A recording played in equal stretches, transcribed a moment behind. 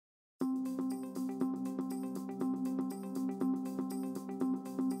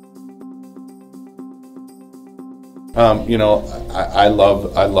You know, I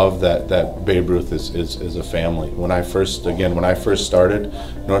love that Babe Ruth is a family. When I first started,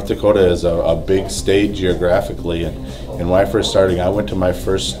 North Dakota is a big state geographically, and when I first started, I went to my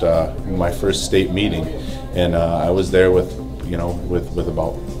first state meeting, and I was there with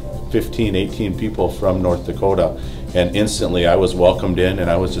about 15, 18 people from North Dakota, and instantly I was welcomed in, and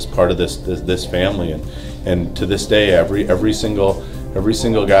I was just part of this family, and to this day, every single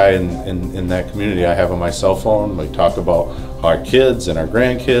guy in that community I have on my cell phone. We talk about our kids and our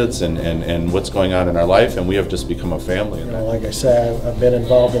grandkids and what's going on in our life, and we have just become a family. You know, like I said, I've been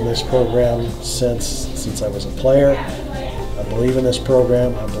involved in this program since I was a player. I believe in this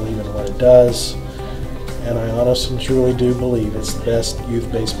program. I believe in what it does, and I honestly and truly do believe it's the best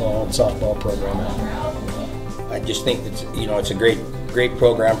youth baseball and softball program out there. I just think that it's a great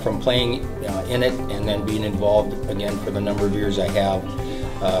program from playing in it and then being involved again for the number of years I have.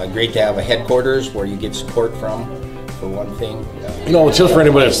 Great to have a headquarters where you get support from, for one thing. You know, it's just for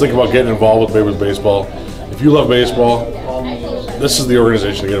anybody that's thinking about getting involved with Babe Ruth baseball. If you love baseball, this is the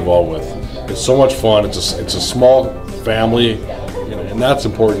organization to get involved with. It's so much fun. It's a small family, and that's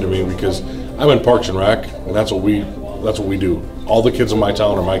important to me because I'm in Parks and Rec, and that's what we do. All the kids in my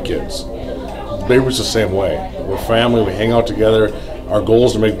town are my kids. Babe Ruth's the same way. We're family. We hang out together. Our goal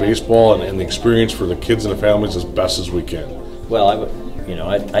is to make baseball and the experience for the kids and the families as best as we can. Well,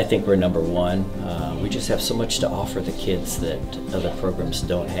 I think we're number one. We just have so much to offer the kids that other programs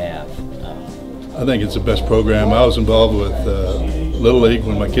don't have. I think it's the best program. I was involved with Little League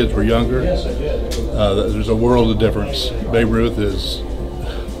when my kids were younger. There's a world of difference. Babe Ruth is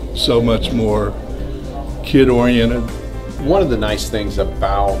so much more kid-oriented. One of the nice things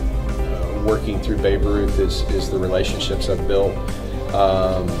about working through Babe Ruth is the relationships I've built.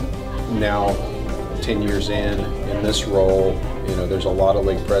 Now, 10 years in this role, there's a lot of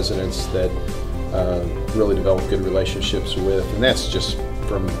league presidents that really develop good relationships with, and that's just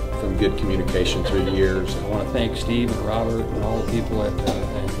from good communication through the years. I want to thank Steve and Robert and all the people at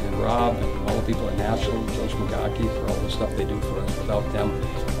and Rob and all the people at National, Judge McGocky, for all the stuff they do for us. Without them,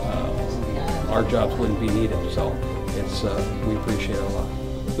 our jobs wouldn't be needed. So we appreciate it a lot.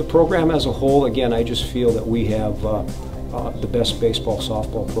 The program as a whole, again, I just feel that we have the best baseball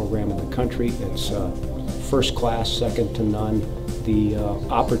softball program in the country. It's first class, second to none. The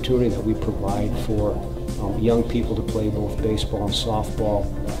opportunity that we provide for young people to play both baseball and softball,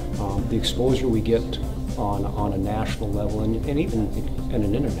 the exposure we get on a national level and even at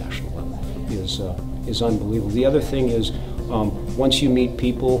an international level is unbelievable. The other thing is, once you meet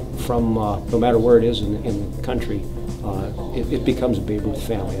people from no matter where it is in the country, it becomes a Babe Ruth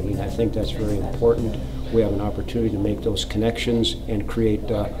family. I mean, I think that's very important. We have an opportunity to make those connections and create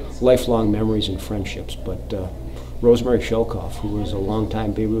lifelong memories and friendships. But Rosemary Shelkoff, who was a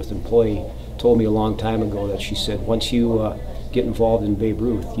longtime Babe Ruth employee, told me a long time ago that she said, once you get involved in Babe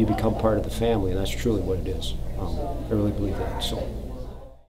Ruth, you become part of the family, and that's truly what it is. I really believe that. So.